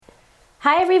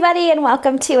Hi, everybody, and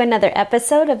welcome to another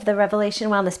episode of the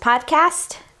Revelation Wellness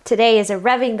Podcast. Today is a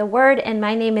Revving the Word, and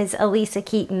my name is Elisa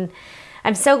Keaton.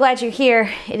 I'm so glad you're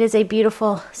here. It is a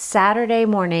beautiful Saturday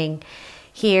morning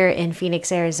here in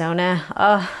Phoenix, Arizona.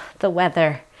 Oh, the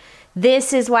weather.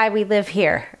 This is why we live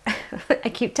here. I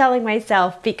keep telling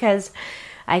myself because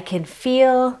I can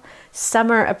feel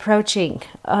summer approaching,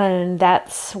 and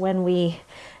that's when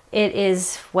it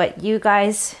is what you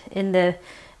guys in the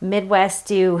Midwest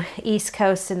do, East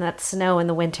Coast, and that's snow in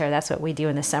the winter. That's what we do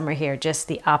in the summer here, just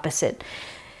the opposite.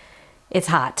 It's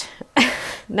hot.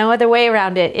 No other way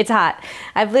around it. It's hot.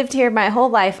 I've lived here my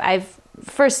whole life.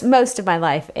 Most of my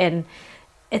life, and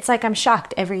it's like I'm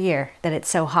shocked every year that it's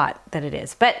so hot that it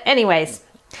is. But anyways,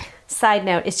 side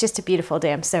note, it's just a beautiful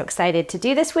day. I'm so excited to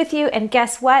do this with you. And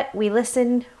guess what? We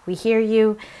listen, we hear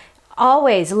you.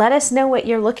 Always let us know what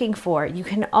you're looking for. You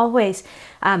can always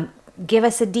give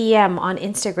us a DM on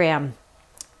Instagram.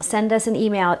 Send us an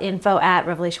email at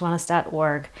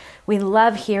info@revelationwellness.org. We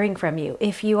love hearing from you.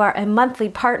 If you are a monthly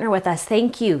partner with us,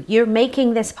 thank you. You're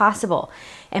making this possible.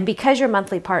 And because you're a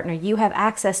monthly partner, you have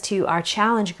access to our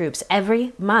challenge groups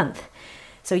every month.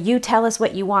 So you tell us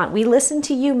what you want. We listen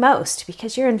to you most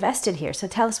because you're invested here. So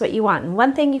tell us what you want. And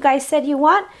one thing you guys said you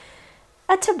want,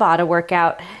 a Tabata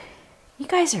workout. You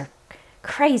guys are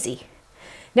crazy.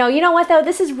 No, you know what though?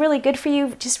 This is really good for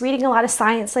you. Just reading a lot of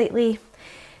science lately.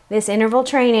 This interval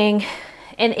training,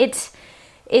 and it's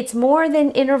more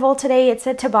than interval today. It's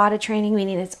a Tabata training,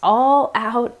 meaning it's all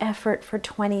out effort for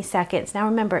 20 seconds. Now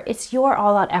remember, it's your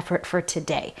all out effort for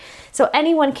today. So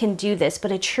anyone can do this,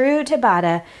 but a true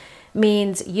Tabata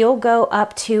means you'll go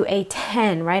up to a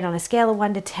 10, right? On a scale of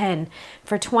 1 to 10.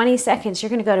 For 20 seconds, you're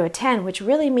going to go to a 10, which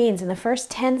really means in the first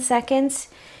 10 seconds,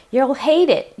 you'll hate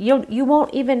it. You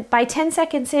won't even, by 10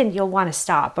 seconds in, you'll want to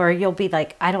stop, or you'll be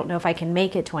like, I don't know if I can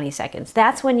make it 20 seconds.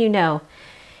 That's when you know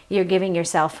you're giving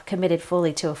yourself committed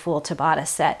fully to a full Tabata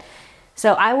set.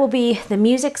 So the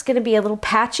music's going to be a little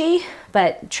patchy,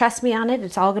 but trust me on it.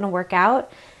 It's all going to work out.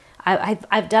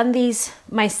 I've done these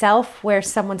myself where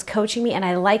someone's coaching me, and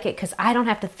I like it because I don't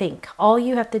have to think. All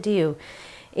you have to do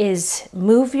is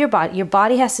move your body. Your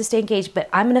body has to stay engaged, but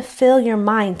I'm going to fill your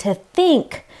mind to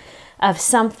think of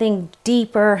something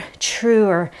deeper,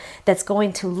 truer, that's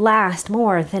going to last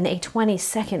more than a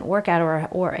 20-second workout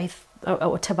or a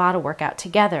Tabata workout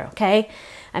together, okay?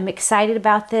 I'm excited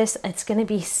about this. It's going to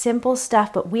be simple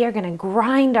stuff, but we are going to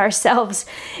grind ourselves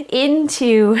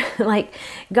into like,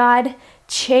 God,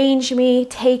 change me,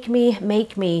 take me,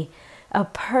 make me a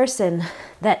person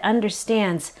that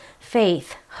understands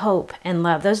faith, hope, and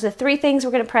love. Those are the three things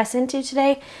we're going to press into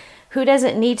today. Who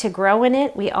doesn't need to grow in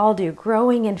it? We all do.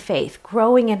 Growing in faith,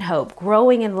 growing in hope,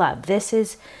 growing in love. This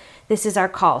is our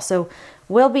call. So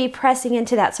we'll be pressing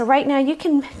into that. So right now you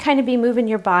can kind of be moving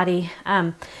your body.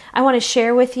 I want to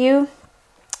share with you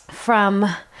from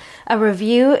a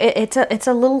review. It's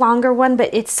a little longer one, but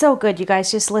it's so good. You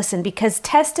guys just listen, because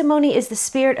testimony is the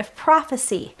spirit of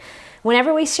prophecy.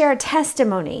 Whenever we share a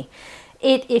testimony,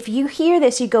 if you hear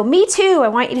this, you go, me too. I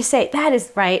want you to say, that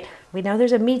is right. We know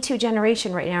there's a Me Too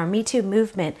generation right now, a Me Too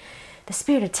movement, the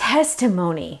spirit of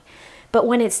testimony. But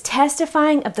when it's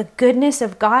testifying of the goodness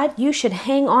of God, you should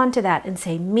hang on to that and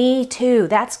say, me too.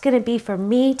 That's going to be for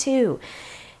me too.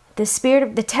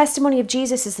 The testimony of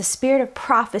Jesus is the spirit of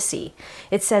prophecy.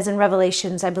 It says in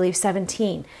Revelations, I believe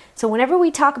 17. So whenever we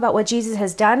talk about what Jesus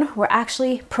has done, we're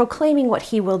actually proclaiming what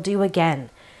he will do again.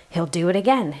 He'll do it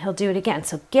again. He'll do it again.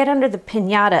 So get under the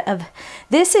piñata of,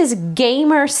 this is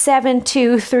Gamer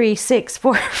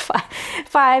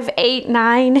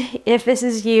 723645589. If this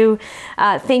is you,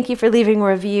 thank you for leaving a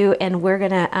review, and we're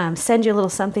going to send you a little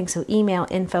something. So email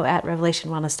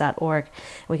info@revelationwellness.org.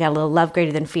 We got a little love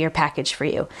greater than fear package for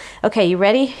you. Okay, you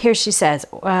ready? Here she says,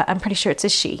 I'm pretty sure it's a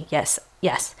she. Yes.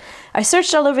 I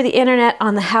searched all over the internet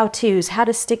on the how-tos, how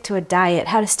to stick to a diet,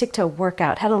 how to stick to a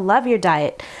workout, how to love your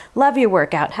diet, love your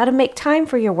workout, how to make time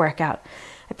for your workout.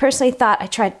 I personally thought I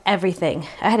tried everything.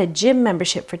 I had a gym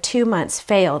membership for 2 months,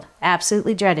 failed,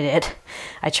 absolutely dreaded it.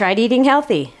 I tried eating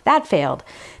healthy, that failed,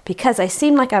 because I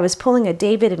seemed like I was pulling a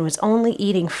David and was only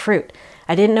eating fruit.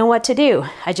 I didn't know what to do.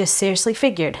 I just seriously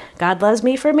figured, God loves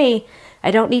me for me.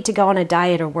 I don't need to go on a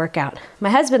diet or workout.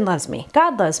 My husband loves me.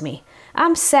 God loves me.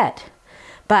 I'm set.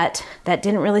 But that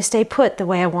didn't really stay put the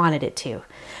way I wanted it to.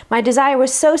 My desire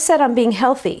was so set on being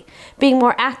healthy, being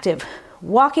more active,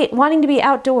 wanting to be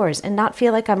outdoors and not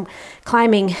feel like I'm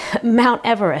climbing Mount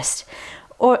Everest,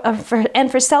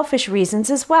 and for selfish reasons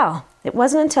as well. It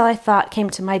wasn't until a thought came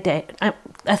to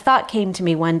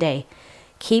me one day.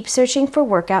 Keep searching for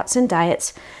workouts and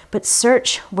diets, but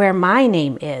search where my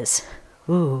name is.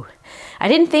 Ooh. I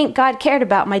didn't think God cared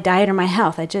about my diet or my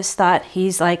health. I just thought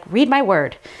he's like, read my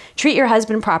word, treat your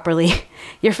husband properly,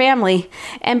 your family,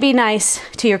 and be nice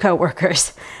to your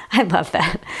coworkers. I love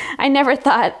that. I never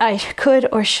thought I could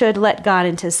or should let God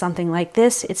into something like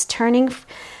this. It's turning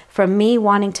from me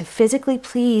wanting to physically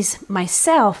please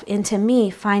myself into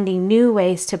me finding new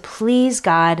ways to please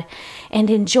God and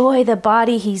enjoy the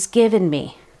body he's given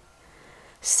me.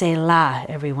 Selah,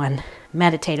 everyone.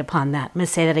 Meditate upon that. I'm going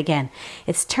to say that again.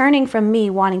 It's turning from me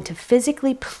wanting to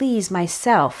physically please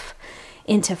myself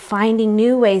into finding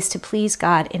new ways to please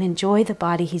God and enjoy the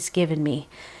body he's given me.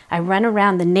 I run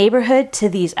around the neighborhood to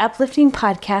these uplifting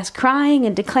podcasts, crying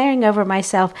and declaring over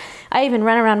myself. I even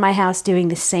run around my house doing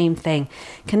the same thing,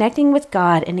 connecting with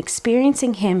God and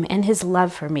experiencing him and his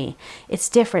love for me. It's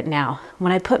different now.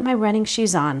 When I put my running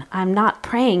shoes on, I'm not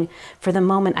praying for the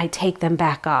moment I take them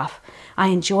back off. I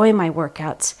enjoy my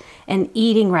workouts and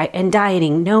eating right and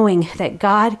dieting, knowing that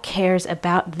God cares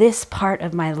about this part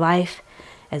of my life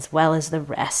as well as the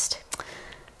rest.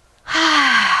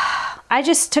 I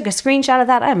just took a screenshot of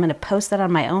that. I'm going to post that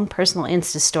on my own personal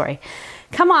Insta story.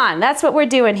 Come on, that's what we're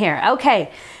doing here.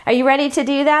 Okay, are you ready to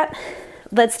do that?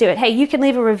 Let's do it. Hey, you can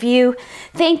leave a review.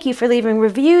 Thank you for leaving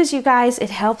reviews, you guys. It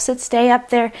helps it stay up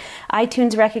there.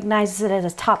 iTunes recognizes it as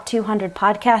a top 200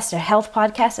 podcast, a health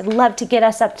podcast. I'd love to get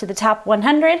us up to the top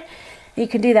 100. You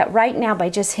can do that right now by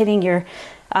just hitting your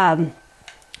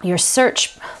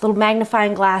search little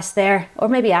magnifying glass there, or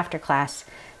maybe after class.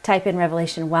 Type in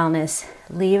Revelation Wellness,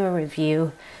 leave a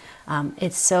review.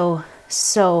 It's so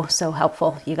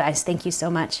helpful, you guys. Thank you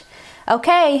so much.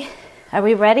 Okay, are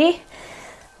we ready?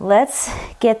 Let's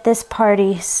get this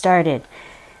party started.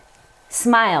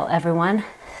 Smile, everyone.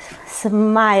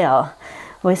 Smile.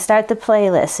 We start the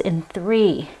playlist in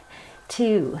 3,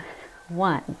 2,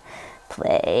 1.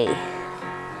 Play.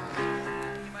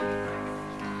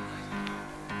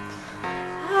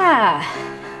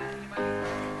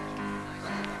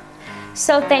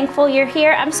 So thankful you're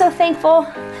here. I'm so thankful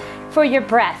for your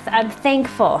breath. I'm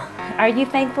thankful. Are you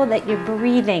thankful that you're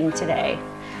breathing today?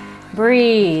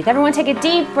 Breathe. Everyone take a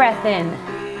deep breath in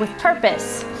with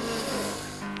purpose.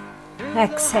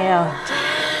 Exhale.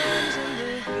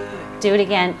 Do it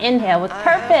again. Inhale with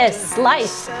purpose.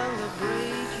 Life.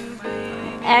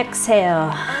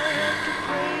 Exhale.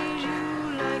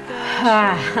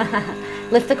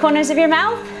 Lift the corners of your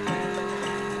mouth.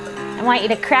 I want you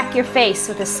to crack your face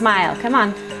with a smile. Come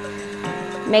on.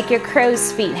 Make your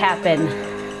crow's feet happen.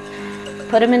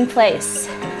 Put them in place.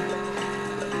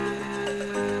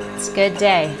 It's a good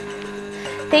day.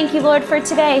 Thank you, Lord, for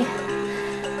today.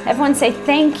 Everyone say,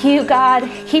 thank you, God.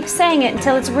 Keep saying it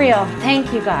until it's real.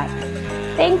 Thank you, God.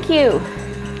 Thank you.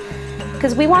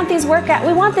 Because we want these workouts.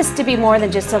 We want this to be more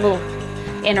than just a little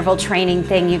interval training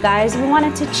thing, you guys. We want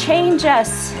it to change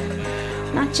us.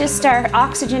 Not just our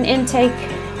oxygen intake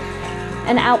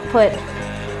and output,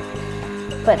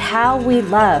 but how we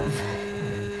love.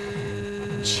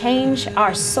 Change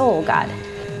our soul, God.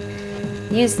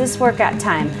 Use this workout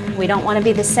time. We don't want to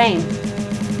be the same.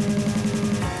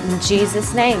 In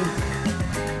Jesus' name,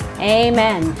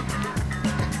 amen.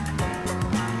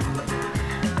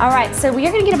 All right, so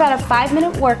you're going to get about a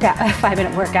 5-minute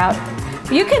workout.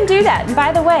 You can do that. And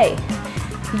by the way,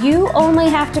 you only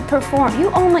have to perform. You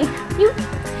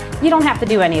don't have to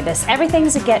do any of this.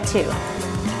 Everything's a get to.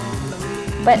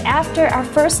 But after our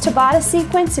first Tabata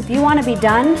sequence, if you want to be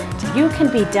done, you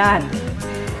can be done.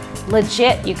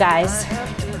 Legit, you guys.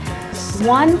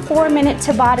 1 4-minute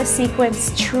Tabata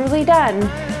sequence truly done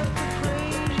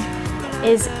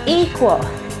is equal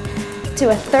to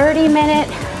a 30-minute,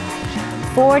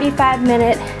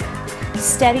 45-minute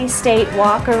steady state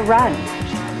walk or run.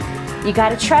 You got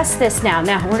to trust this now.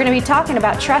 Now, we're going to be talking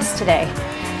about trust today.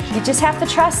 You just have to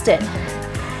trust it.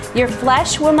 Your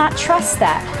flesh will not trust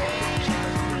that.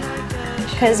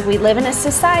 Because we live in a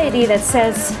society that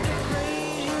says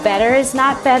better is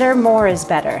not better, more is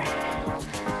better.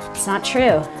 It's not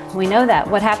true. We know that.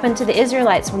 What happened to the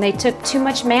Israelites when they took too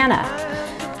much manna?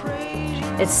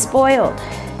 It's spoiled.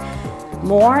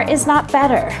 More is not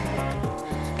better,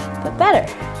 but better.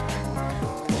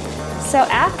 So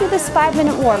after this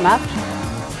 5-minute warm-up,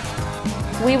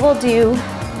 we will do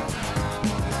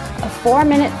a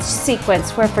 4-minute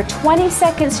sequence where for 20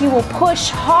 seconds you will push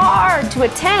hard to a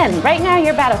 10. Right now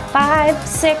you're about a 5,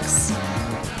 6,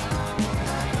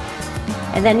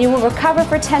 and then you will recover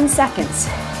for 10 seconds.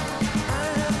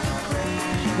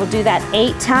 We'll do that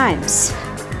 8 times,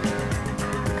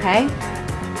 okay?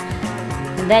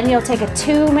 And then you'll take a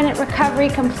 2-minute recovery,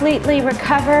 completely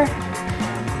recover.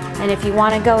 And if you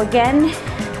want to go again,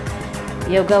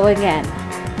 you'll go again.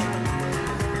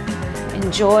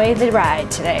 Enjoy the ride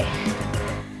today.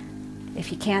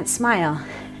 can't smile,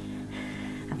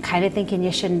 I'm kind of thinking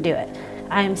you shouldn't do it.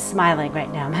 I am smiling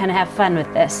right now. I'm gonna have fun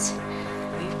with this.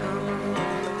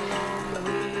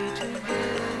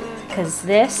 Because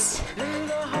this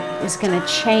is gonna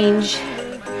change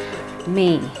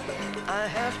me.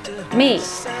 Me.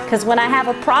 Because when I have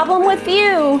a problem with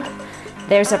you,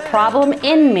 there's a problem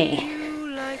in me.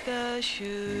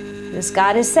 As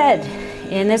God has said,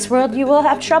 in this world you will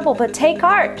have trouble, but take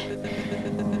heart.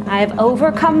 I have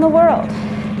overcome the world.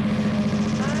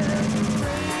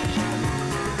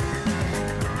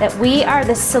 That we are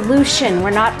the solution. We're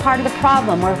not part of the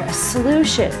problem. We're a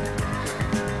solution.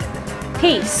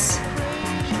 Peace.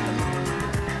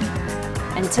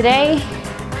 And today,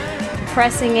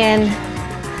 pressing in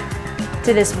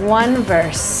to this one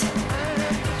verse.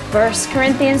 1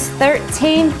 Corinthians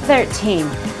 13:13.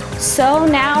 So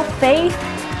now faith,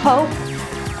 hope,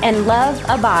 and love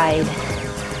abide.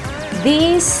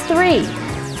 These three.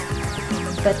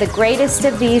 But the greatest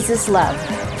of these is love.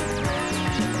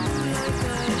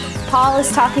 Paul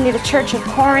is talking to the church of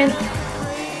Corinth,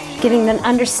 getting them to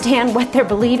understand what they're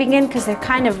believing in, because they're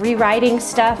kind of rewriting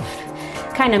stuff,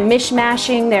 kind of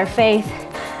mishmashing their faith,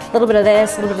 a little bit of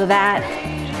this, a little bit of that.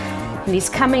 And he's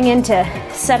coming in to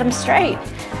set them straight.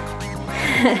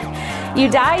 You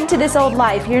died to this old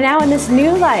life. You're now in this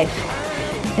new life.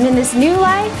 And in this new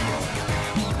life,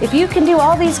 if you can do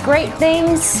all these great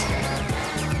things,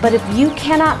 but if you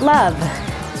cannot love,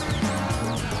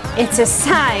 it's a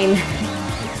sign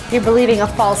you're believing a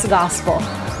false gospel.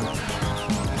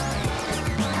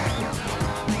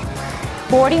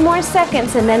 40 more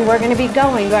seconds and then we're going to be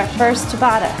going to our first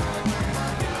Tabata.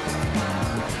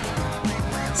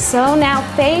 So now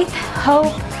faith,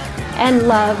 hope, and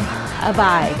love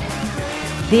abide.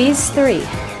 These three.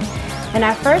 In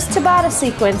our first Tabata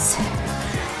sequence,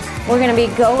 we're going to be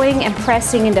going and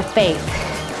pressing into faith.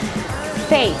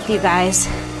 Faith, you guys.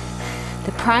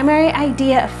 The primary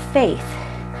idea of faith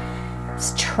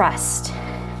is trust.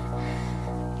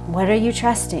 What are you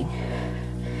trusting?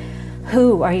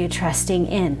 Who are you trusting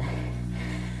in?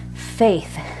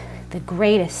 Faith, the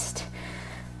greatest,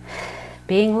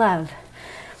 being love.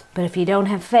 But if you don't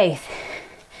have faith,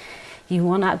 you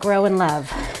will not grow in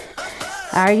love.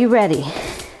 Are you ready?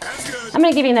 I'm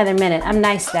going to give you another minute. I'm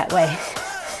nice that way.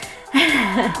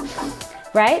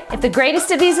 Right? If the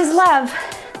greatest of these is love,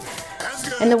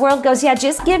 and the world goes, yeah,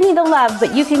 just give me the love,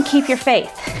 but you can keep your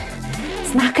faith.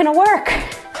 It's not going to work.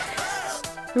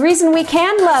 The reason we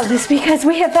can love is because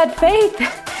we have had faith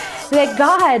that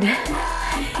God,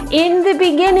 in the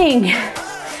beginning,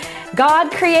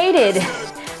 God created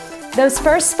those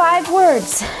first 5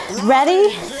 words.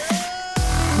 Ready?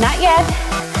 Not yet.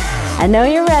 I know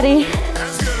you're ready.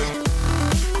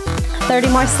 30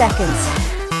 more seconds.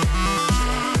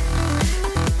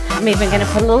 I'm even going to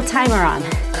put a little timer on.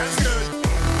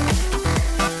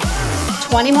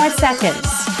 20 more seconds.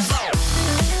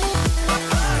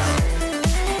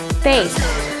 Faith.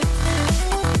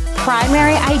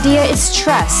 Primary idea is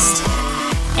trust.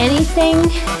 Anything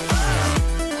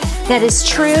that is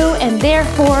true and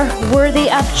therefore worthy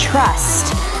of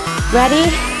trust. Ready?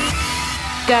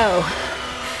 Go.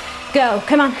 Go.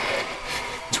 Come on.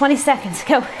 20 seconds.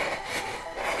 Go.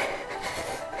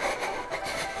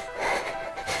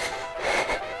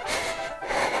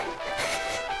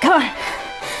 Come on.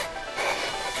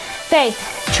 Faith.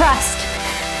 Trust.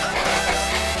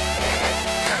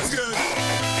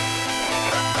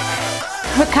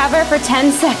 Recover for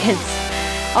 10 seconds.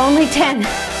 Only 10.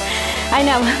 I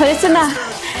know, but it's enough.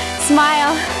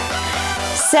 Smile.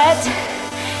 Set.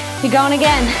 You're going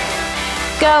again.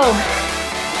 Go.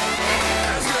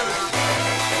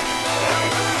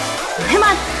 Come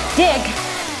on. Dig.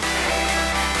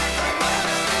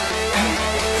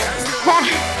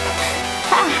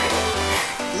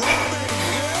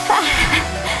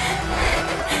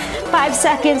 5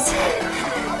 seconds.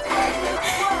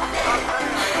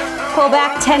 Pull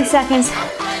back 10 seconds.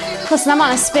 Listen, I'm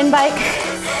on a spin bike,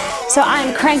 so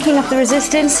I'm cranking up the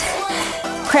resistance,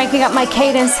 cranking up my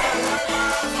cadence.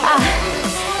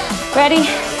 Ready?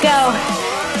 Go.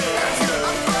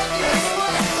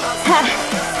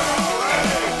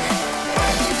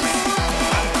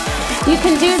 You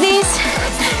can do these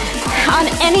on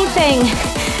anything,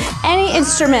 any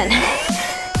instrument.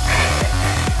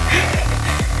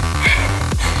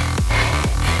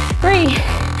 Three,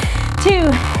 two,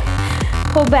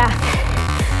 pull back.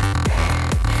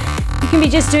 You can be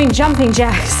just doing jumping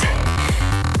jacks,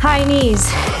 high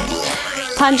knees,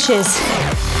 punches.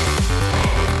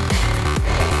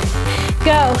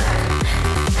 Go.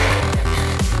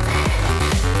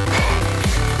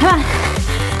 Come on.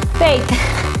 Faith.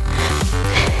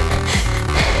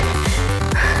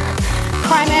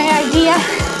 Primary idea,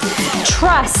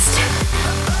 trust.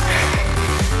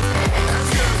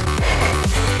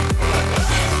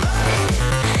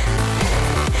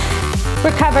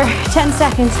 Recover, 10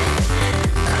 seconds.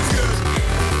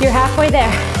 You're halfway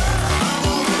there.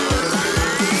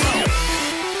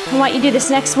 I want you to do this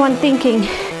next one thinking.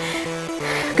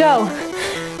 Go.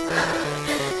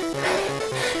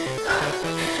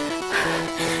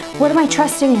 What am I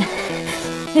trusting in?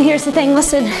 And here's the thing,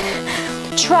 listen.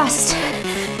 Trust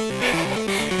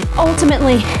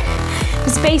ultimately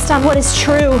is based on what is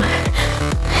true.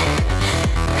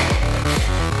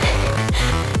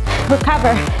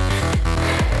 Recover.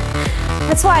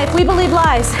 That's why if we believe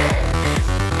lies,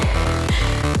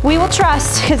 we will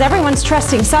trust, because everyone's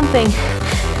trusting something.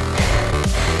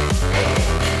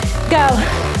 Go.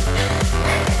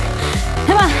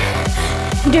 Come on.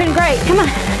 You're doing great. Come on.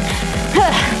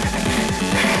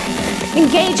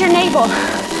 Engage your navel.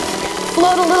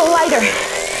 Float a little lighter.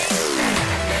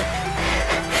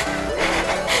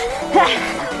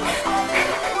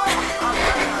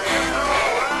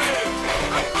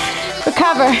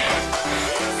 Recover.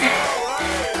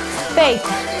 Faith.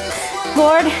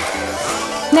 Lord,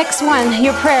 next one,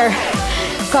 your prayer.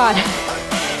 God,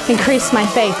 increase my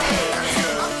faith.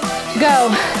 Go.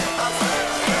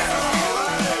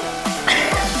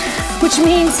 Which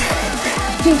means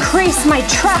increase my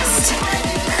trust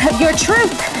of your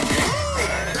truth.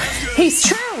 He's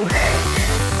true.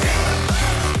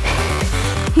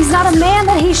 He's not a man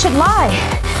that he should lie.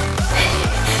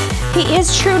 He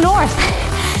is true north.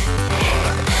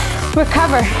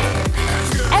 Recover.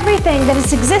 Everything that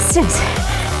is existence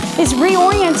is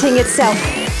reorienting itself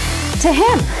to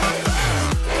him.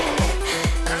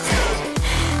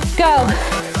 Go.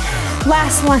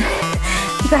 Last one.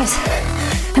 You guys,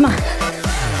 come on.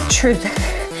 Truth.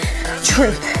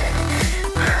 Truth.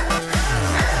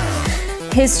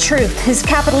 His truth. His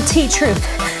capital T truth.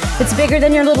 It's bigger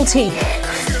than your little t.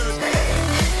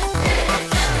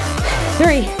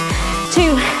 3,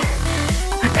 2,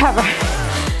 recover.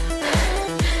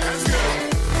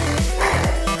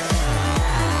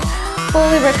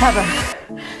 Fully recover.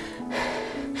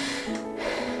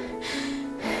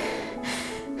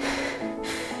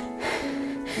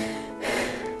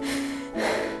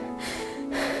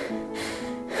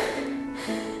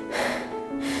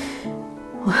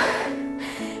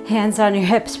 Hands on your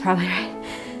hips, probably, right?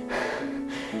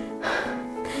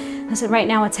 Listen, right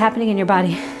now what's happening in your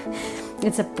body,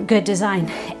 it's a good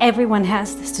design. Everyone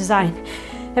has this design.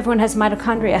 Everyone has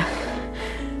mitochondria.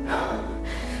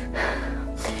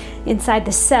 Inside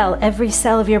the cell, every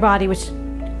cell of your body, which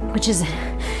is a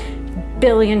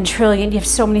billion, trillion, you have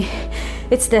so many,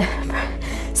 it's the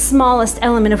smallest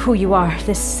element of who you are,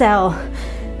 this cell.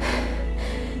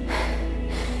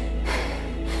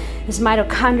 This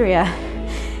mitochondria,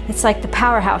 it's like the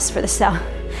powerhouse for the cell.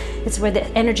 It's where the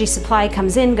energy supply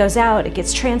comes in, goes out, it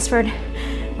gets transferred.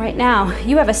 Right now,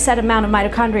 you have a set amount of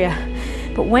mitochondria,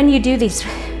 but when you do these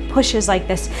pushes like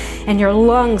this and your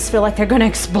lungs feel like they're gonna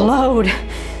explode,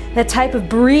 that type of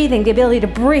breathing, the ability to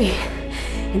breathe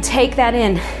and take that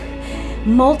in,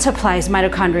 multiplies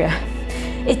mitochondria.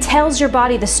 It tells your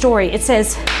body the story. It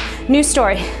says, new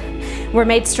story, we're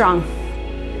made strong.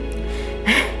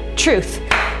 Truth,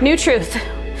 new truth,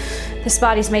 this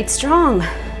body's made strong.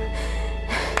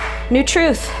 New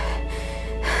truth,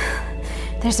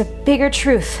 there's a bigger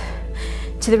truth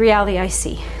to the reality I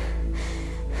see.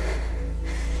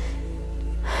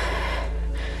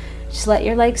 Just let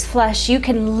your legs flush. You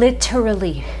can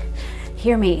literally,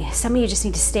 hear me, some of you just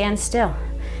need to stand still.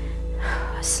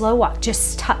 A slow walk,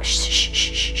 just hush. Shh,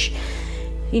 shh, shh.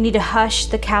 You need to hush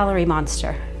the calorie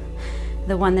monster.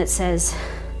 The one that says,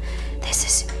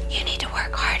 you need to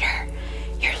work harder.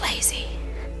 You're lazy.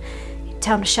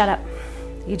 Tell him to shut up.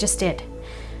 You just did.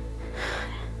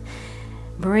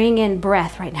 Bring in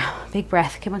breath right now. Big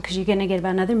breath. Come on, because you're going to get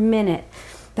about another minute.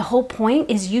 The whole point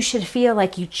is you should feel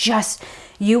like you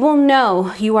will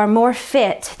know you are more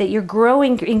fit, that you're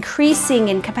growing, increasing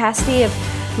in capacity of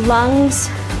lungs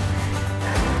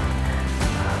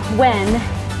when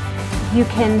you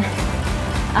can,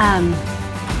 I'm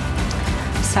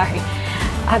sorry,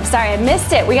 I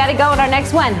missed it. We got to go on our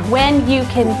next one. When you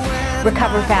can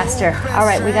recover faster. All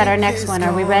right, we got our next one.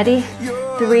 Are we ready?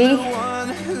 3,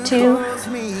 2,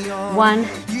 1,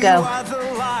 go.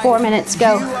 4 minutes,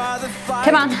 go.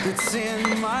 Come on.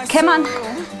 Come on.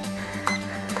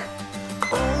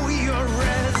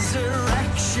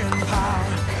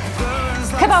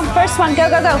 Come on, first one, go,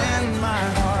 go, go.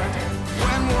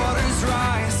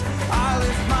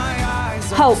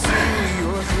 Hope.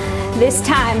 This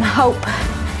time, hope.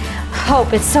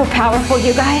 Hope, it's so powerful,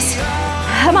 you guys.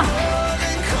 Come on.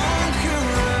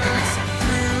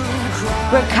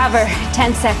 Recover,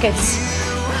 10 seconds.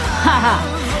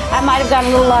 I might have gone a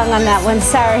little long on that one,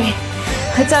 sorry.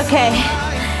 It's okay.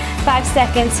 5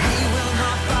 seconds.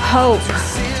 Hope.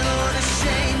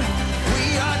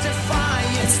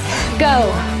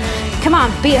 Go. Come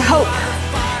on, be a hope.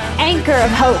 Anchor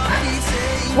of hope.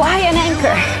 Why an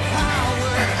anchor?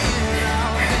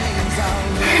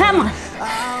 Come on.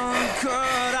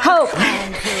 Hope.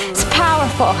 It's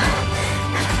powerful.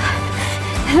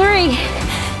 3,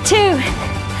 2.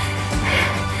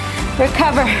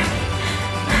 Recover.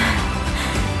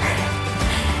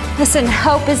 Listen,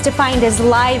 hope is defined as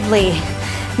lively,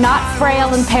 not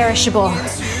frail and perishable.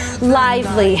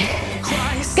 Lively.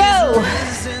 Go.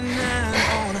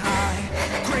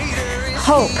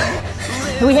 Hope.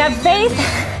 We have faith,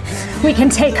 we can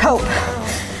take hope.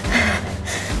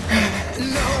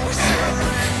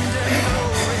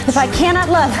 If I cannot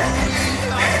love,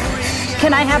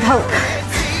 can I have hope?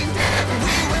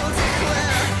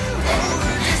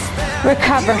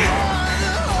 Recover.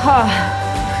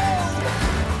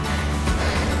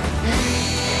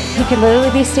 You can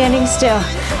literally be standing still.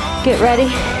 Get ready.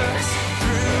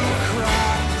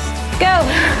 Go.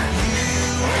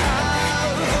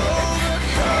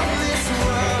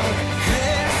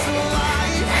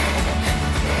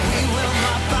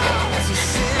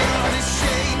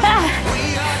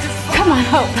 Come on,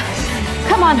 hope.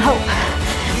 Come on, hope.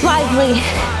 Lively.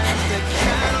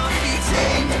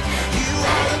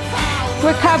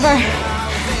 Recover.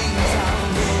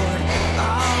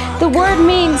 The word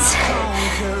means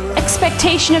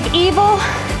expectation of evil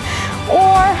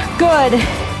or good.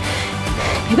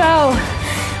 Go.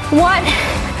 What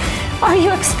are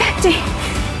you expecting,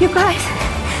 you guys?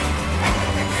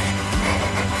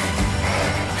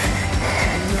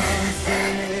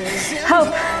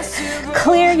 Hope.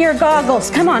 Clear your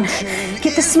goggles. Come on.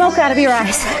 Get the smoke out of your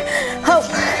eyes. Hope.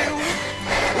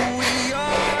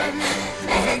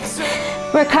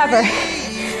 Recover.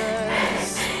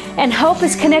 And hope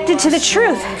is connected to the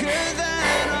truth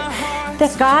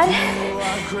that God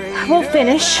will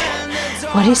finish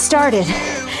what He started.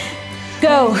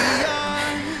 Go.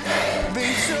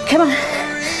 Come on.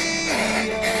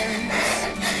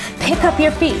 Pick up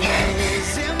your feet.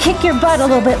 Kick your butt a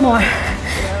little bit more.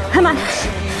 Come on.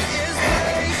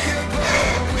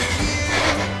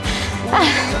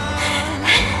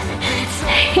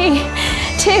 3,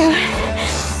 2,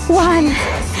 1.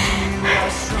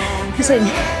 Listen,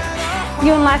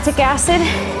 you and lactic acid,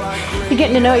 you're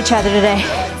getting to know each other today.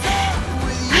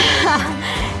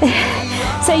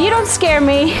 So you don't scare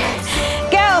me.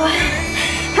 Go.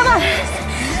 Come on.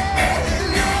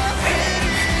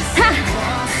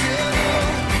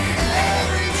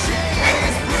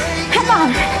 Come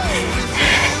on.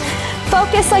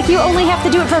 Focus like you only have to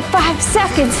do it for 5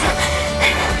 seconds.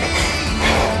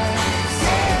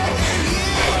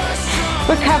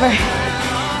 Recover.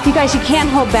 You guys, you can't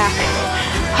hold back.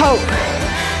 Hope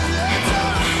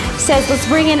says, let's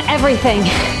bring in everything.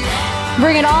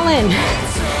 Bring it all in.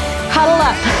 Huddle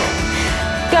up.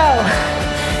 Go.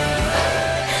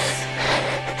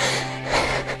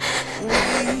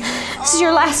 This is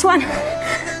your last one.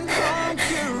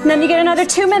 And then you get another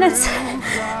 2 minutes.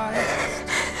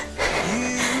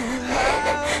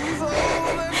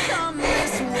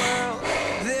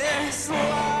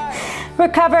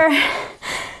 Recover.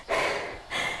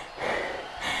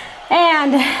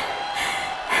 And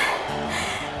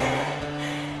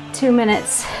 2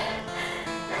 minutes.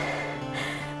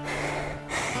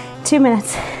 2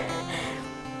 minutes.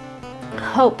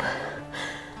 Hope.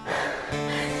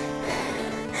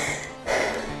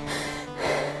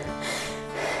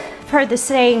 I've heard the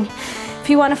saying, if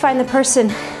you want to find the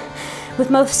person with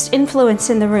most influence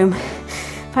in the room,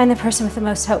 find the person with the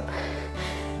most hope.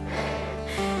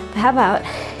 But how about,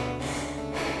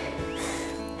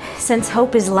 since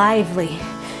hope is lively,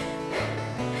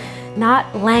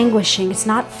 not languishing, it's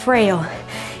not frail,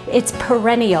 it's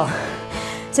perennial.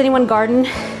 Does anyone garden?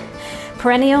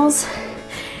 Perennials,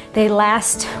 they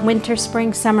last winter,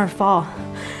 spring, summer, fall.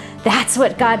 That's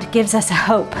what God gives us, a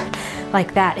hope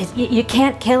like that. You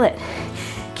can't kill it,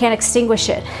 can't extinguish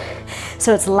it.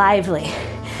 So it's lively.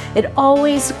 It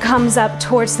always comes up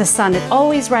towards the sun. It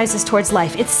always rises towards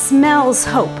life. It smells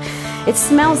hope. It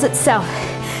smells itself,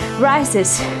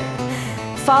 rises.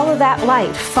 Follow that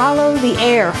light, follow the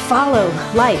air, follow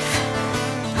life,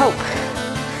 hope.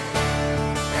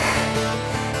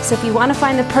 So if you want to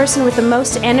find the person with the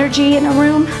most energy in a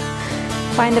room,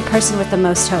 find the person with the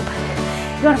most hope.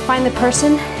 You want to find the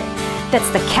person that's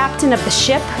the captain of the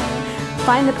ship,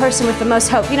 find the person with the most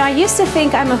hope. You know, I used to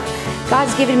think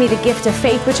God's given me the gift of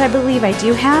faith, which I believe I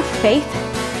do have, faith.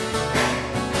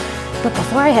 But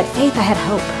before I had faith, I had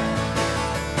hope.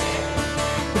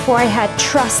 before I had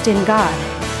trust in God,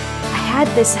 I had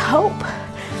this hope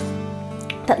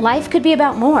that life could be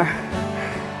about more.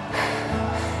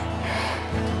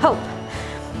 Hope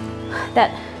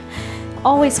that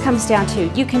always comes down to,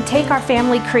 you can take our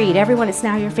family creed. Everyone, it's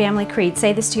now your family creed.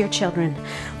 Say this to your children.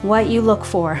 What you look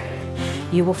for,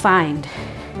 you will find.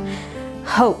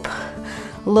 Hope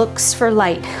looks for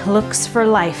light, looks for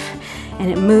life,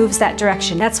 and it moves that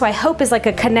direction. That's why hope is like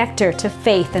a connector to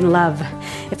faith and love.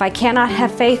 If I cannot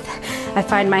have faith, I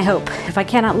find my hope. If I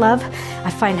cannot love,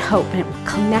 I find hope, and it will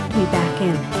connect me back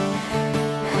in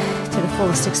to the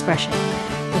fullest expression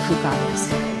of who God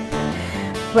is.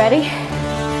 Ready?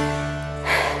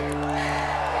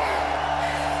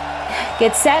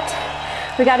 Get set.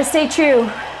 We got to stay true.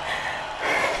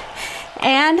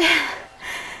 And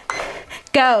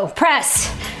go.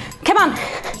 Press. Come on.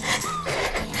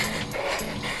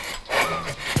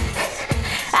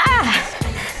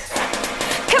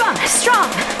 Come on.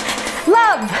 Strong.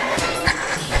 Love.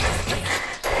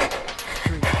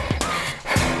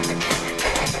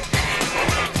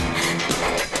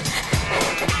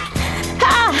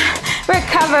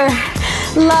 Recover.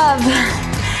 Love.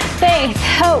 Faith.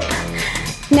 Hope.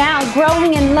 Now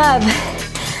growing in love,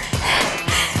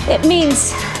 it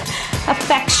means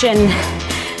affection.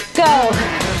 Go.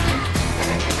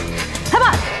 Come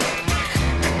on.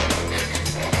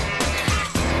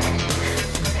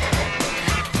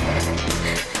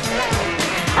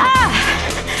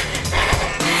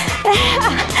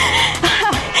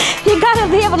 You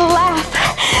gotta be able to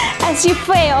laugh as you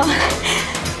fail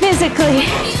physically.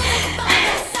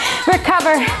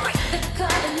 Recover.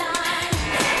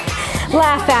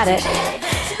 Laugh at it.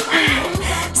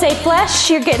 Say, flesh,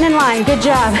 you're getting in line. Good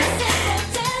job.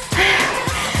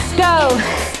 Go.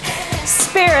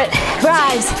 Spirit,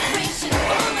 rise.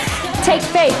 Take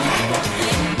faith.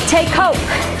 Take hope.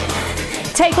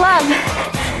 Take love.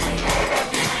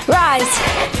 Rise.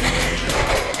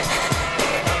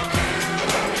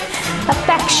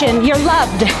 Affection, you're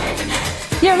loved.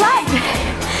 You're loved.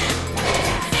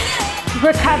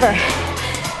 Recover.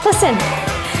 Listen.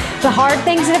 The hard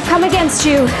things that have come against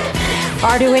you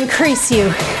are to increase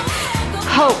you.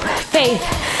 Hope, faith,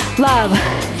 love.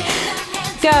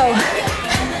 Go.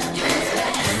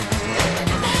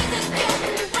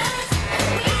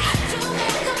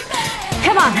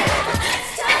 Come on.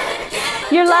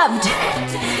 You're loved.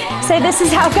 Say, this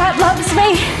is how God loves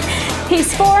me.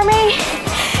 He's for me.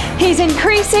 He's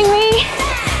increasing me.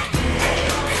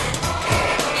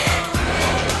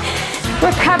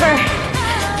 Recover.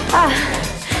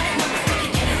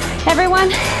 Everyone,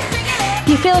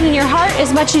 you feel it in your heart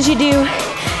as much as you do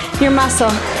your muscle.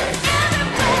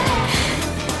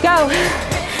 Go.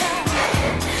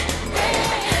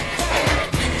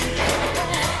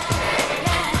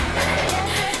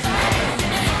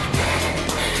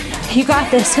 You got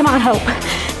this. Come on, hope,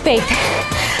 faith,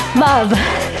 love,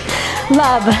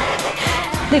 love,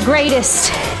 the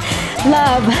greatest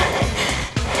love.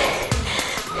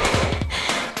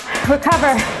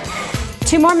 Recover.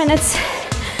 2 more minutes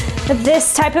of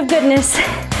this type of goodness.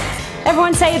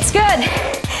 Everyone say, it's good.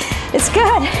 It's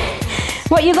good.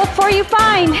 What you look for, you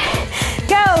find.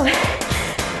 Go.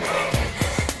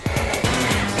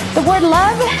 The word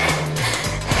love,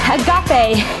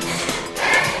 agape.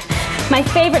 My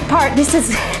favorite part. This is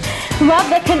love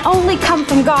that can only come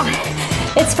from God.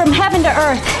 It's from heaven to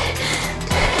earth.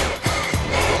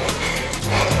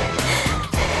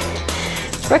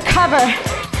 Recover.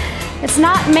 It's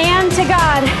not man to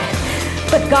God,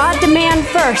 but God to man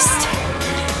first.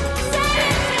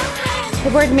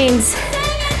 The word means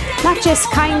not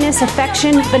just kindness,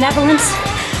 affection, benevolence,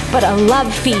 but a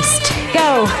love feast.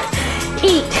 Go,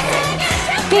 eat,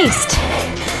 feast.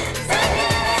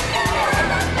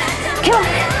 Come on.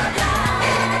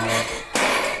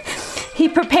 He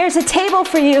prepares a table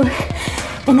for you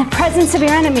in the presence of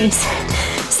your enemies.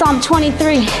 Psalm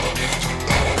 23.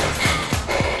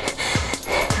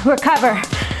 Recover.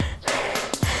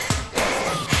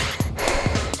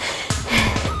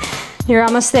 You're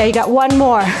almost there. You got one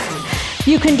more.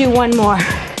 You can do one more.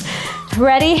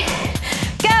 Ready?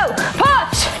 Go!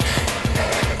 Push!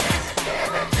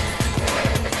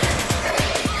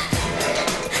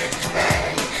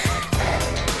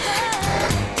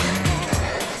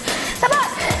 Come on!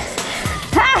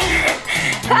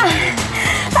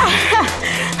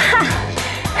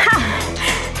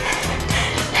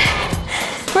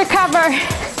 Recover.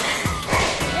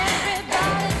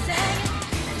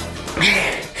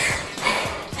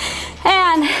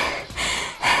 And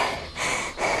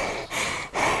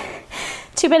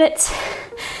 2 minutes.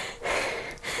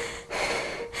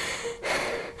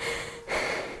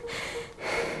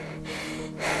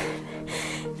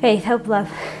 Faith, hope, love.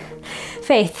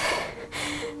 Faith.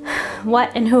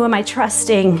 What and who am I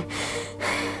trusting?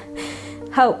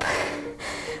 Hope.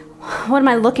 What am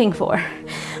I looking for?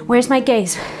 Where's my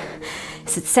gaze?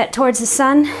 Is it set towards the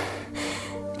sun?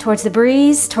 Towards the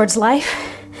breeze? Towards life?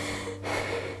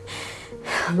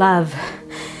 Love.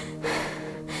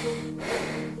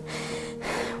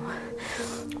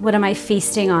 What am I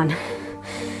feasting on?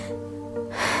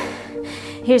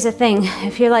 Here's the thing,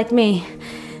 if you're like me,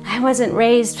 I wasn't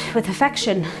raised with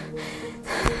affection.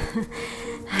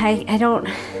 I don't,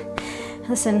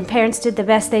 listen, parents did the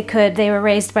best they could. They were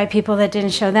raised by people that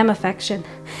didn't show them affection.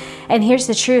 And here's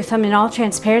the truth, in all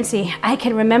transparency, I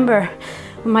can remember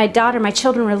when my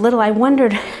children were little, I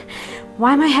wondered,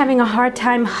 why am I having a hard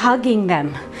time hugging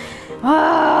them?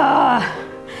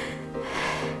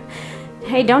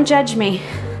 Hey, don't judge me.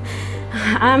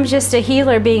 I'm just a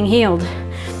healer being healed.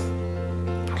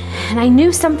 And I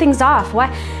knew something's off. Why?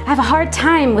 I have a hard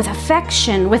time with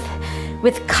affection, with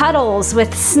cuddles,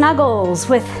 with snuggles,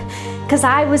 because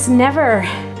I was not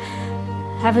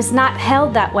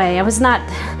held that way. I was not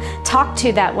talked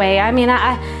to that way. I mean,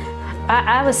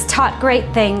 I was taught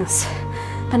great things,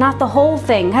 but not the whole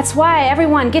thing. That's why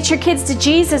everyone, get your kids to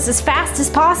Jesus as fast as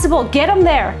possible. Get them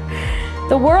there.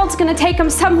 The world's gonna take them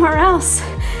somewhere else.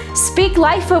 Speak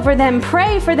life over them,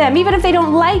 pray for them, even if they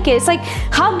don't like it. It's like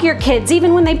hug your kids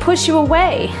even when they push you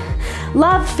away.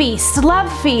 Love feast,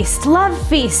 love feast, love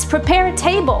feast. Prepare a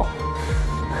table.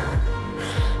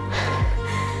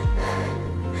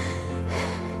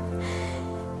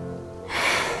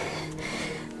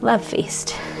 Love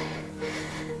feast.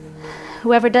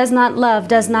 Whoever does not love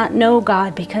does not know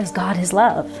God, because God is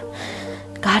love.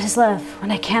 God is love.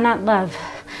 When I cannot love,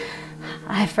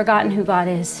 I have forgotten who God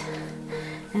is.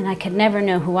 And I could never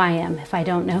know who I am if I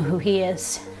don't know who He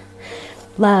is.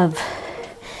 Love.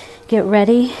 Get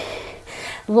ready.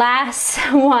 Last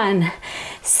one.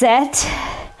 Set.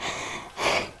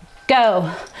 Go.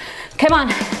 Come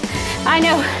on. I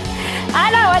know.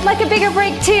 I'd like a bigger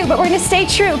break too, but we're going to stay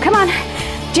true. Come on.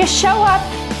 Just show up.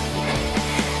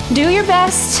 Do your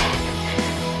best.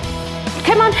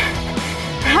 Come on.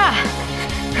 Ha.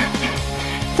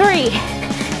 3,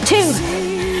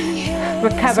 2.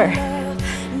 Recover.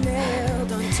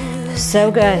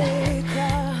 So good.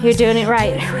 You're doing it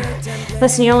right.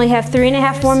 Listen, you only have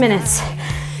 3.5 more minutes.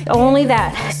 Only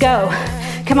that. Go.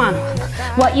 Come on.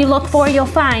 What you look for, you'll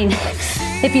find.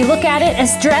 If you look at it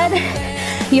as dread,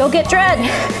 you'll get dread.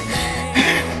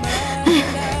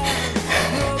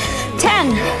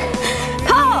 10.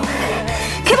 Pull.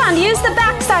 Come on, use the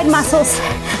backside muscles.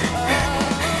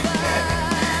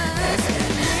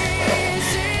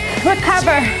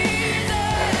 Recover.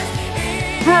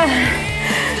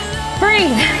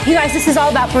 Breathe. You guys, this is all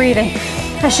about breathing.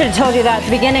 I should have told you that at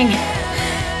the beginning.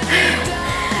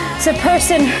 So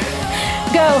person,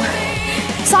 go.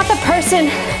 It's not the person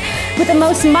with the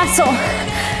most muscle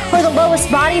or the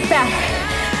lowest body fat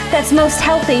that's most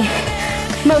healthy,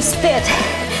 most fit.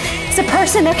 It's a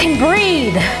person that can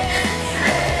breathe.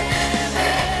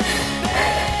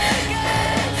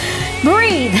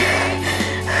 Breathe.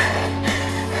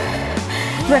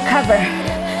 Recover.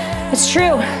 It's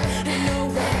true.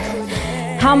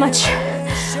 How much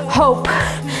hope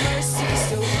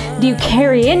do you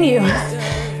carry in you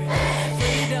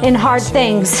in hard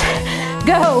things?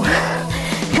 Go.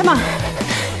 Come on.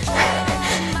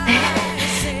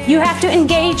 You have to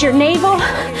engage your navel,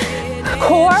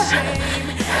 core,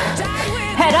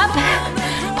 head up,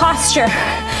 posture.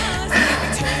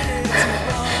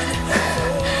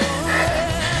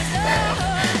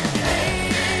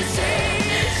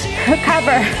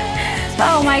 Recover.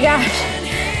 Oh my gosh.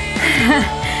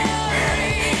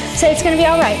 Say it's gonna be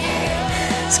all right.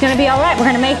 It's gonna be all right. We're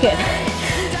gonna make it.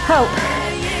 Hope,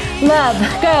 love,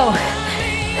 go.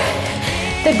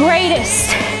 The greatest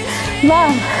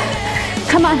love.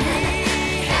 Come on.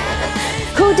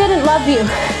 Who didn't love you?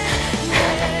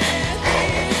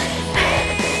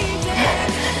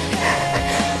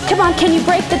 Come on, can you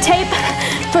break the tape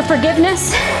for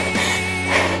forgiveness?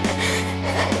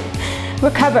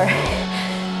 Recover.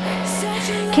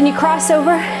 Can you cross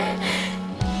over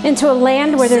into a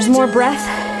land where there's more breath?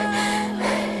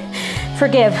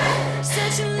 Forgive.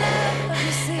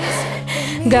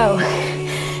 Go.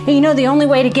 And you know the only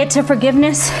way to get to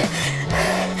forgiveness?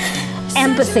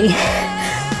 Empathy.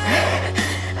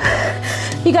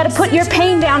 You got to put your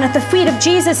pain down at the feet of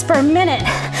Jesus for a minute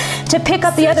to pick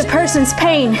up the other person's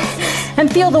pain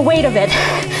and feel the weight of it.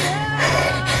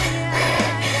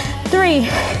 3,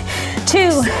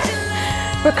 2,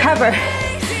 recover.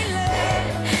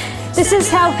 This is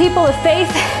how people of faith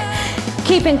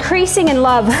keep increasing in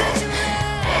love.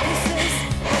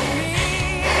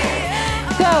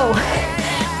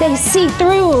 They see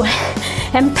through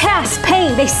and past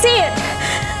pain. They see it.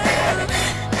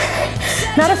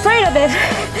 Not afraid of it.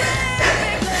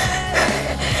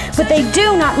 But they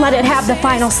do not let it have the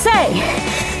final say.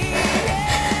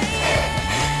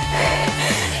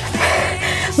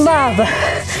 Love,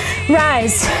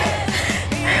 rise,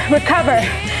 recover.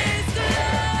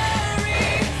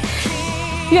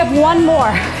 You have one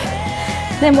more.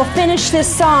 Then we'll finish this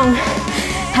song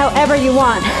however you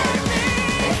want.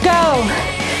 Go.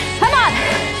 Come on.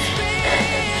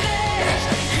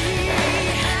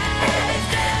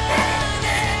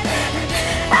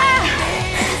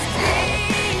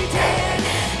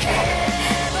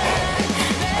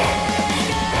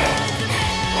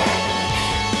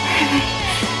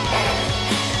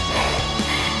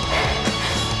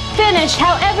 Finish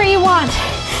however you want.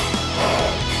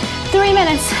 3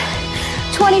 minutes,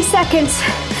 20 seconds.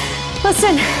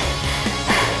 Listen,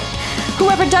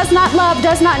 whoever does not love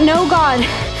does not know God,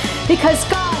 because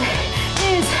God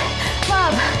is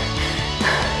love.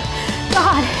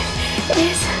 God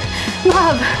is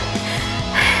love.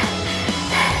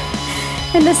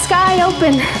 And the sky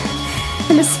opened,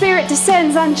 and the Spirit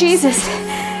descends on Jesus,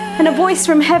 and a voice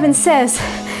from heaven says,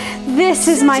 "This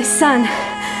is my Son,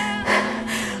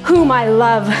 whom I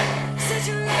love."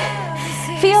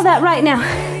 Feel that right now.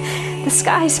 The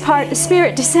skies part, the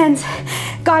Spirit descends.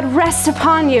 God rests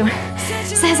upon you.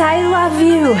 Says, "I love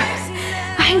you.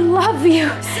 I love you.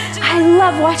 I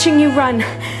love watching you run.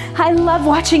 I love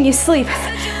watching you sleep.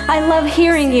 I love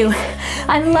hearing you.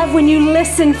 I love when you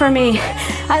listen for me.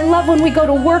 I love when we go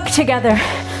to work together.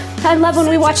 I love when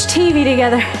we watch TV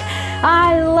together.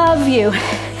 I love you.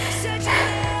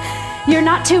 You're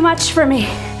not too much for me.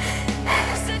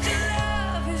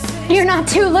 You're not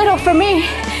too little for me.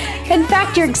 In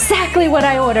fact, you're exactly what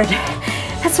I ordered."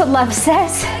 That's what love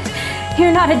says.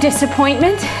 You're not a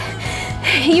disappointment.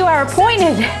 You are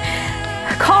appointed,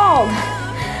 called,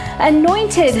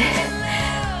 anointed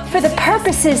for the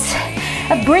purposes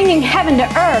of bringing heaven to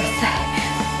earth.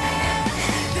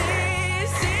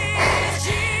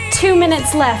 2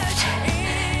 minutes left.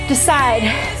 Decide.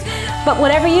 But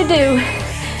whatever you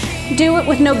do it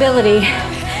with nobility,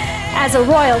 as a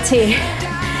royalty,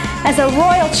 as a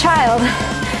royal child,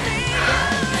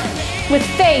 with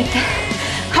faith,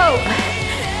 hope,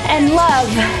 and love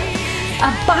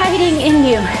abiding in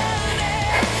you.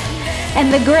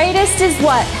 And the greatest is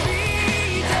what?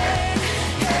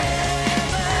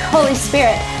 Holy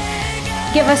Spirit,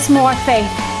 give us more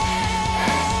faith,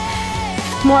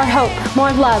 more hope,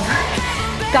 more love.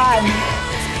 God,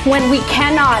 when we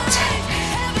cannot,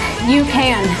 you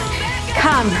can.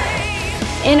 Come,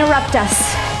 interrupt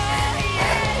us.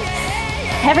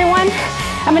 Everyone,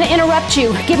 I'm going to interrupt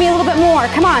you. Give me a little bit more.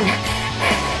 Come on.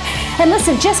 And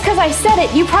listen, just because I said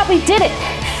it, you probably did it.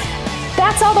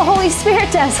 That's all the Holy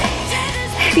Spirit does.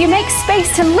 If you make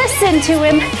space to listen to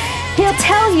Him, He'll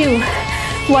tell you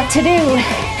what to do,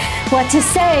 what to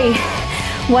say,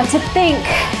 what to think,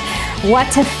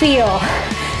 what to feel.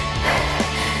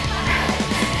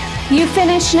 You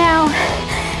finish now.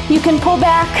 You can pull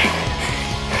back.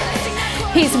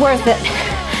 He's worth it.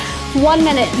 1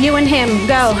 minute, you and Him,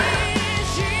 go.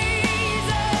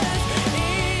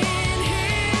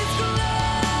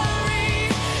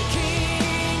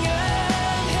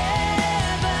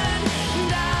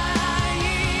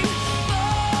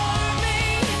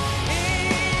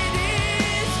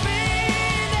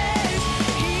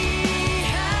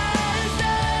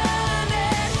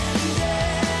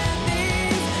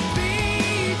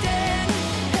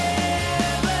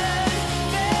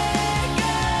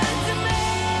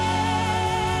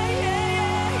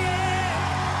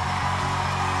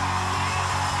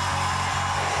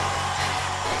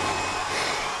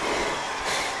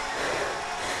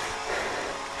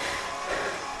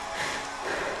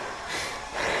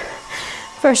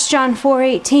 First John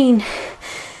 4:18.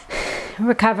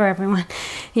 Recover, everyone.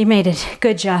 You made it.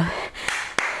 Good job.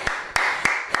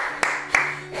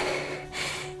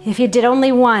 If you did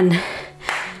only one,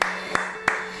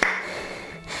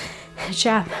 good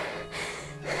job.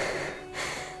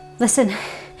 Listen.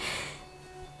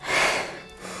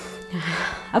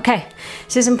 Okay,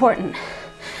 this is important.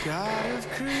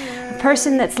 A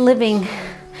person that's living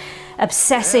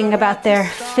obsessing about their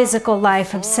physical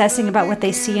life, obsessing about what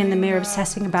they see in the mirror,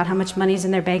 obsessing about how much money's in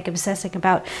their bank, obsessing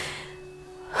about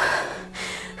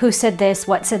who said this,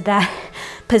 what said that,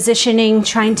 positioning,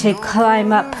 trying to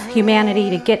climb up humanity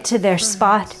to get to their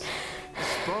spot.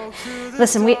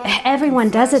 Listen, everyone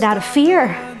does it out of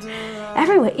fear.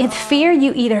 Everyone. In fear,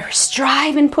 you either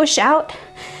strive and push out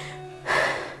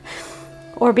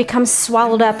or become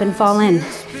swallowed up and fall in.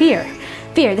 Fear.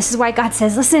 Fear. This is why God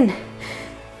says, listen,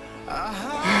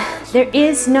 There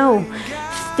is no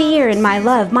fear in my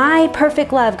love. My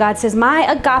perfect love, God says,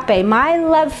 my agape, my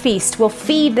love feast will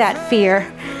feed that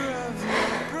fear.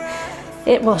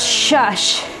 It will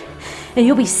shush, and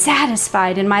you'll be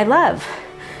satisfied in my love.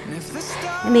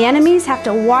 And the enemies have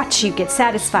to watch you get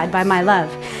satisfied by my love.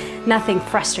 Nothing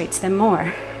frustrates them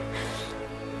more.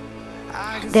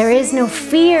 There is no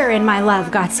fear in my love,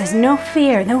 God says. No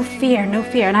fear, no fear, no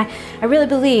fear. And I really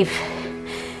believe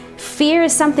fear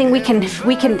is something we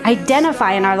can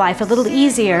identify in our life a little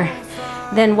easier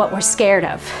than what we're scared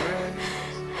of.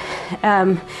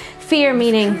 Fear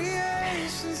meaning,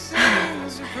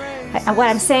 what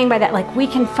I'm saying by that, like we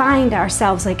can find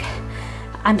ourselves like,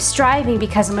 I'm striving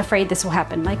because I'm afraid this will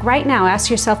happen. Like right now, ask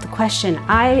yourself the question,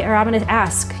 I'm going to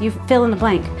ask, you fill in the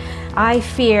blank. I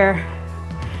fear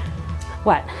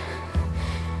what?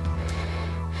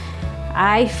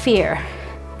 I fear.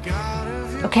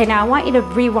 Okay, now I want you to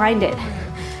rewind it.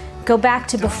 Go back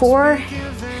to before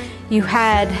you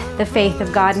had the faith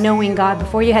of God, knowing God,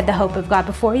 before you had the hope of God,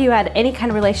 before you had any kind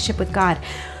of relationship with God.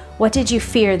 What did you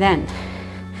fear then?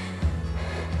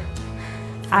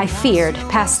 I feared,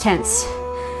 past tense.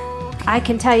 I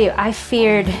can tell you, I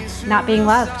feared not being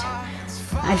loved.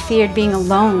 I feared being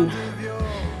alone.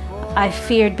 I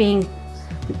feared being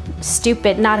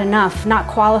stupid, not enough, not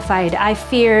qualified. I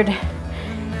feared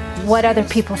what other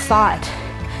people thought.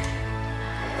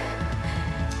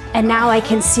 And now I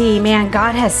can see, man,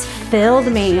 God has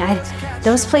filled me.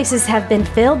 Those places have been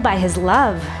filled by His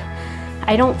love.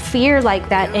 I don't fear like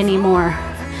that anymore.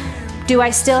 Do I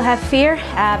still have fear?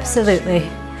 Absolutely.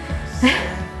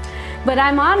 But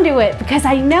I'm onto it because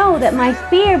I know that my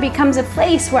fear becomes a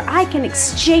place where I can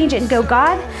exchange it and go,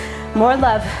 God, more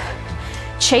love.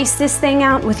 Chase this thing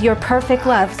out with your perfect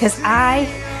love, because I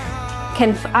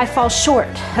fall short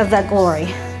of that glory,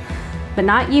 but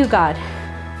not you, God.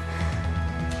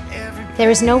 There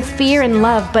is no fear in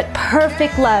love, but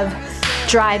perfect love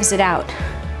drives it out.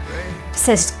 It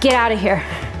says, get out of here.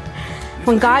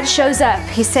 When God shows up,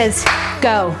 He says,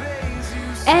 go.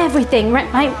 Everything,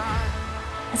 right?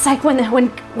 It's like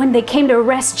when they came to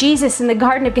arrest Jesus in the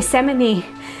Garden of Gethsemane,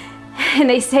 and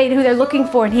they say who they're looking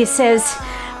for, and He says,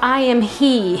 I am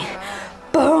He.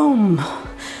 Boom.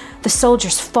 The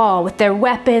soldiers fall with their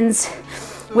weapons,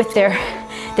 with their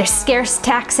scare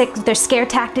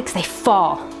tactics, they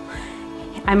fall.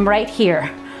 I'm right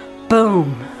here.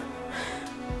 Boom.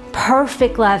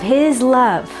 Perfect love, His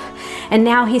love. And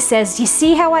now He says, you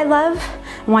see how I love?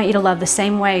 I want you to love the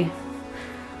same way.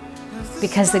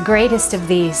 Because the greatest of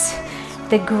these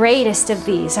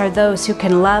are those who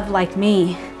can love like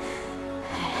me.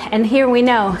 And here we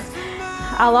know,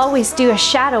 I'll always do a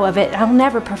shadow of it. I'll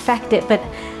never perfect it, but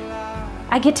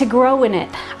I get to grow in it.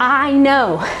 I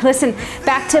know. Listen,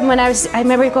 back to when I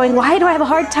remember going, why do I have a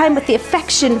hard time with the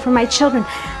affection for my children?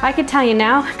 I can tell you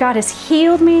now, God has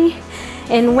healed me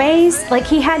in ways like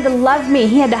He had to love me.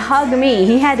 He had to hug me.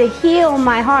 He had to heal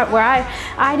my heart where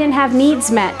I didn't have needs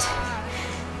met.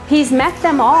 He's met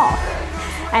them all.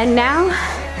 And now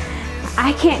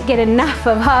I can't get enough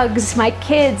of hugs. My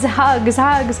kids,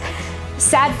 hugs.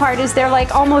 Sad part is they're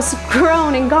like almost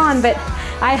grown and gone, but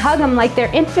I hug them like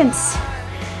they're infants.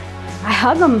 I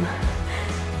hug them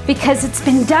because it's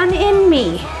been done in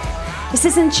me. This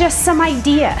isn't just some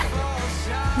idea.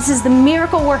 This is the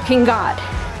miracle working God.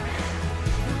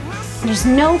 There's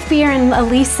no fear in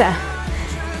Elisa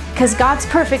because God's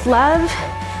perfect love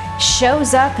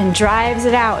shows up and drives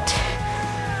it out.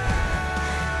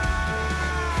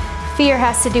 Fear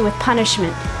has to do with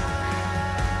punishment.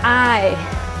 I,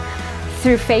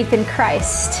 through faith in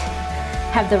Christ,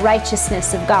 have the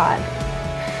righteousness of God.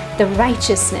 The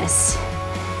righteousness.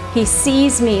 He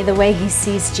sees me the way He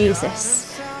sees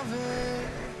Jesus.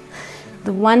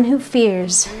 The one who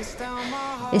fears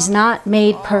is not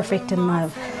made perfect in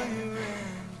love.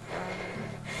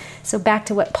 So back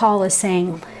to what Paul is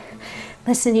saying.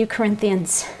 Listen, you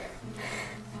Corinthians,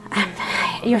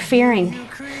 you're fearing.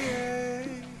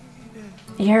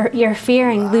 You're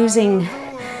fearing losing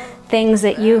things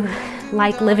that you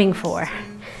like living for.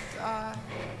 A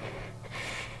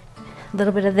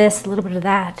little bit of this, a little bit of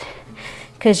that,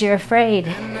 because you're afraid.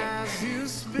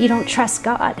 You don't trust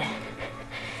God.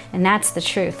 And that's the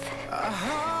truth.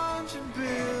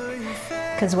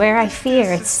 Because where I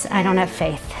fear, I don't have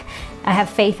faith. I have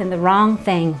faith in the wrong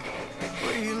thing.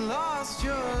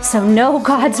 So know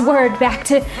God's word, back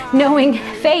to knowing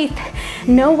faith.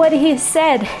 Know what He has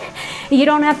said. You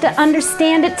don't have to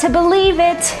understand it to believe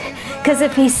it, because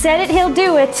if He said it, He'll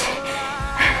do it.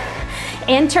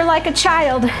 Enter like a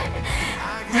child.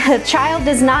 A child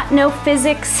does not know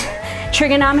physics,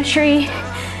 trigonometry.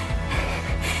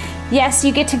 Yes,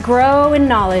 you get to grow in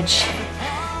knowledge,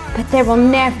 But there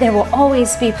will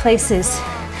always be places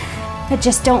that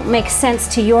just don't make sense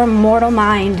to your mortal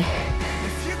mind.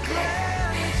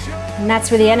 And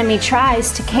that's where the enemy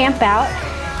tries to camp out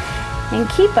and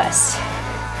keep us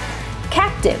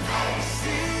captive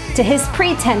to his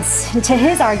pretense and to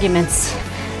his arguments.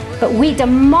 But we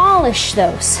demolish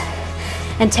those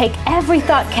and take every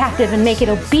thought captive and make it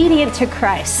obedient to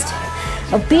Christ,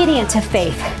 obedient to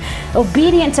faith,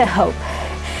 obedient to hope,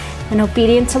 and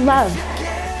obedient to love.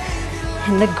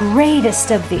 And the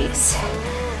greatest of these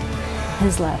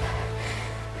is love.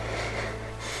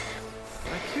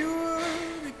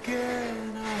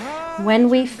 When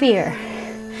we fear,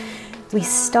 we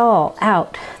stall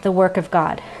out the work of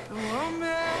God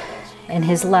and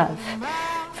his love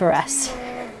for us.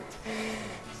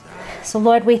 So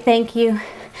Lord, we thank you.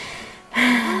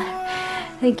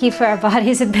 Thank you for our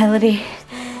body's ability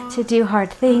to do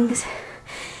hard things.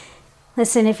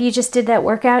 Listen, if you just did that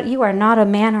workout, you are not a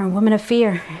man or a woman of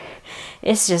fear.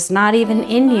 It's just not even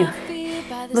in you.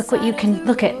 Look what you can,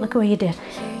 look what you did.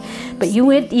 But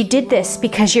you did this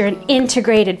because you're an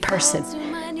integrated person.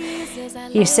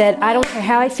 You said, I don't care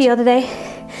how I feel today,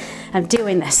 I'm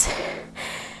doing this.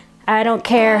 I don't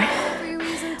care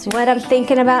what I'm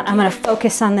thinking about, I'm going to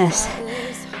focus on this.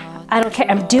 I don't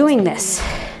care, I'm doing this.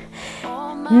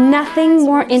 Nothing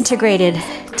more integrated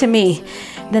to me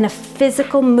than a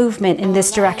physical movement in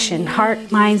this direction.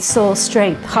 Heart, mind, soul,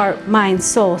 strength. Heart, mind,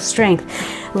 soul, strength.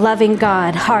 Loving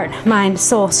God. Heart, mind,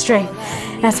 soul, strength.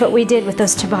 That's what we did with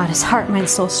those Tabatas. Heart, mind,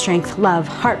 soul, strength. Love.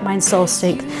 Heart, mind, soul,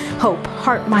 strength. Hope.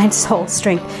 Heart, mind, soul,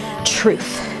 strength.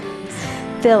 Truth.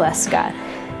 Fill us, God.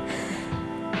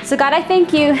 So God, I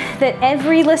thank you that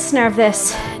every listener of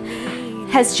this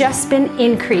has just been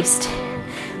increased.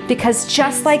 Because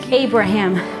just like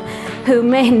Abraham, who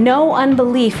no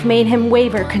unbelief made him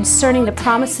waver concerning the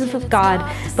promises of God,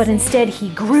 but instead he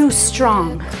grew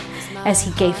strong as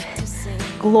he gave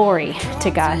glory to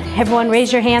God. Everyone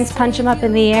raise your hands, punch them up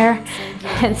in the air,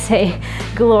 and say,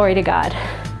 glory to God.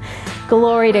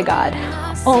 Glory to God.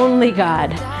 Only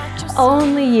God.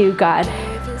 Only you, God.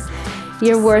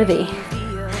 You're worthy.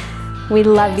 We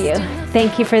love you.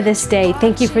 Thank you for this day.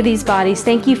 Thank you for these bodies.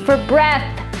 Thank you for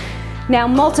breath. Now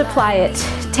multiply it.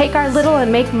 Take our little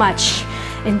and make much.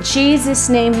 In Jesus'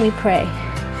 name we pray.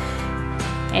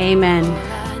 Amen.